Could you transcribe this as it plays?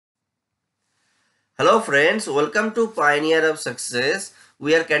Hello friends, welcome to Pioneer of Success.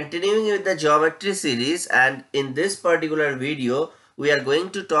 We are continuing with the geometry series, and in this particular video we are going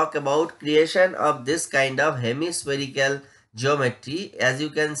to talk about creation of this kind of hemispherical geometry. As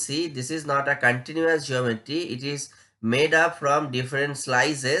you can see, this is not a continuous geometry. It is made up from different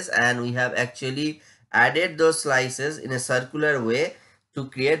slices, and we have actually added those slices in a circular way to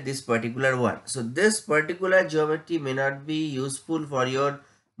create this particular one. So this particular geometry may not be useful for your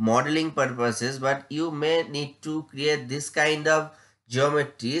modeling purposes, but you may need to create this kind of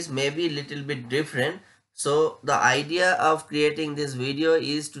geometries, maybe little bit different. So the idea of creating this video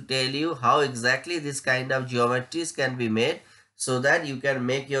is to tell you how exactly this kind of geometries can be made, so that you can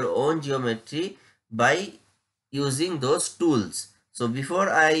make your own geometry by using those tools. So before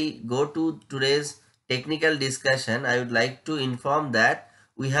I go to today's technical discussion, I would like to inform that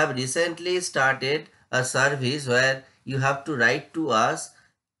we have recently started a service where you have to write to us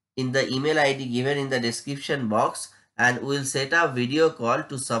in the email ID given in the description box, and we will set a video call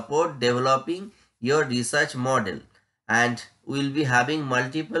to support developing your research model, and we will be having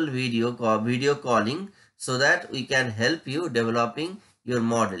multiple video calling so that we can help you developing your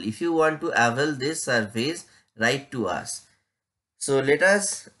model. If you want to avail this service, write to us. So let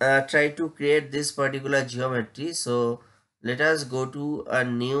us try to create this particular geometry. So let us go to a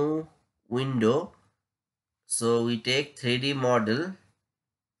new window. So we take 3D model,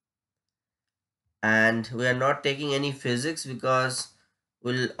 and we are not taking any physics because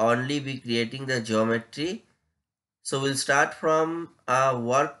we'll only be creating the geometry. So we'll start from a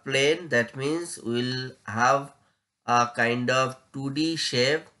work plane. That means we'll have a kind of 2D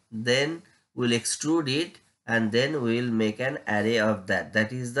shape, then we'll extrude it, and then we'll make an array of that.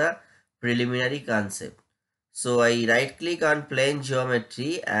 That is the preliminary concept. So I right click on plane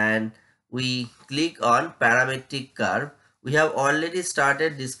geometry and we click on parametric curve. We have already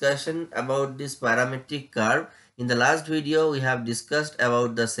started discussion about this parametric curve. In the last video we have discussed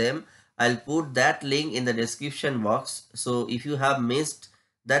about the same. I'll put that link in the description box. So if you have missed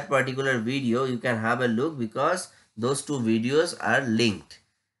that particular video, you can have a look because those two videos are linked.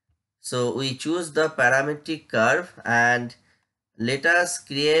 So we choose the parametric curve and let us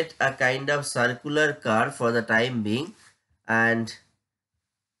create a kind of circular curve for the time being, and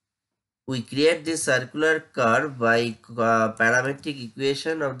we create this circular curve by parametric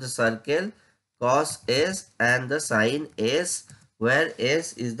equation of the circle cos s and the sine s, where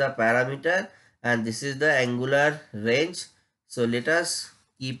s is the parameter and this is the angular range. So let us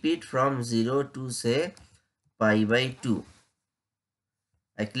keep it from 0 to say pi by 2.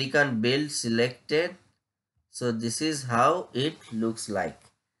 I click on build selected. So this is how it looks like.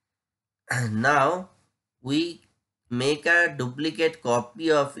 Now we make a duplicate copy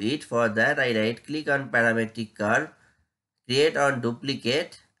of it. For that I right click on parametric curve, create on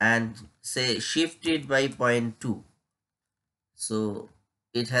duplicate and say shift it by 0.2. So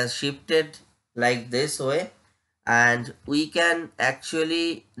it has shifted like this way, and we can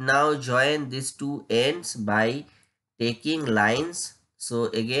actually now join these two ends by taking lines. So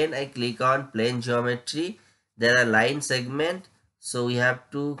again I click on plane geometry, there are line segment, so we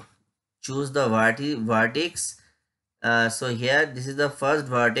have to choose the vertex. So here this is the first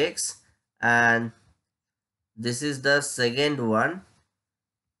vertex and this is the second one.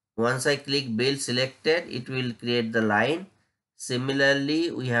 Once I click build selected, it will create the line. Similarly,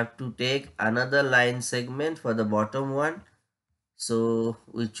 we have to take another line segment for the bottom one. So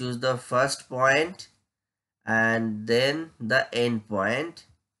we choose the first point and then the end point.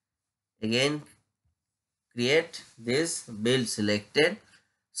 Again create this build selected.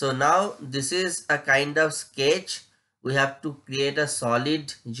 So now this is a kind of sketch. We have to create a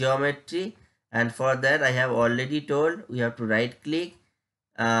solid geometry, and for that I have already told we have to right click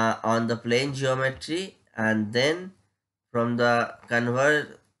on the plane geometry, and then from the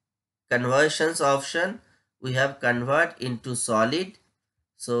conversions option we have convert into solid.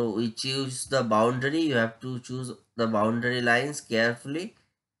 So we choose the boundary. You have to choose the boundary lines carefully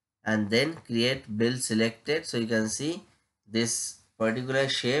and then create build selected. So you can see this particular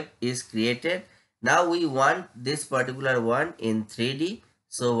shape is created. Now we want this particular one in 3D.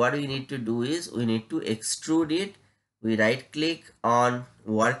 So what we need to do is we need to extrude it. We right click on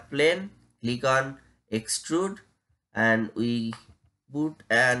work plane, click on extrude, and we put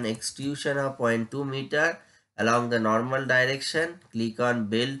an extrusion of 0.2 meter along the normal direction. Click on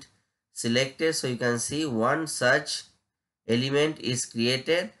build selected. So you can see one such element is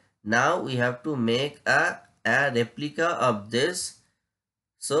created. Now we have to make a replica of this.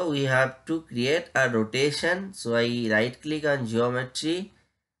 So we have to create a rotation. So I right click on geometry,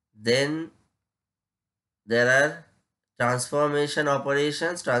 then there are transformation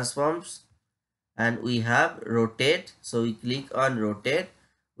operations, transforms. and we have rotate. So we click on rotate.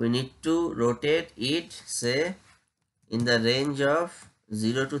 We need to rotate it, say, in the range of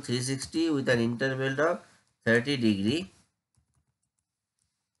 0 to 360 with an interval of 30 degree,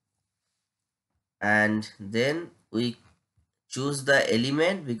 and then we choose the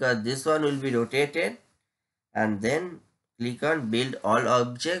element because this one will be rotated, and then click on build all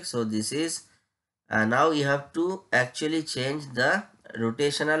objects. So this is now we have to actually change the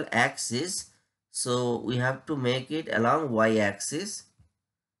rotational axis, so we have to make it along y axis.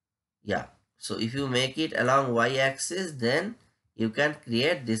 Yeah, so if you make it along y axis, then you can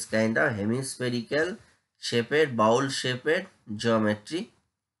create this kind of hemispherical shaped, bowl shaped geometry.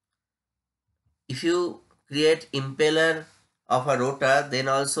 If you create impeller of a rotor, then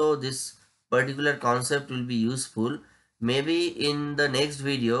also this particular concept will be useful. Maybe in the next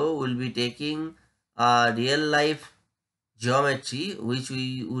video we'll be taking a real life geometry which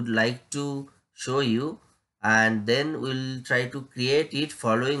we would like to show you, and then we'll try to create it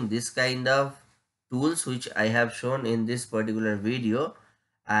following this kind of tools which I have shown in this particular video.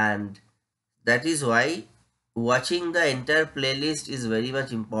 And that is why watching the entire playlist is very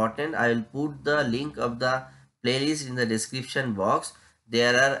much important. I will put the link of the playlist in the description box.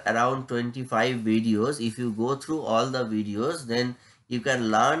 There are around 25 videos. If you go through all the videos, then you can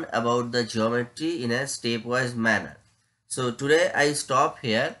learn about the geometry in a stepwise manner. So today I stop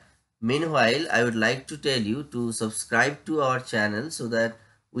here. Meanwhile, I would like to tell you to subscribe to our channel so that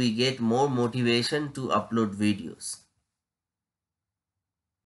we get more motivation to upload videos.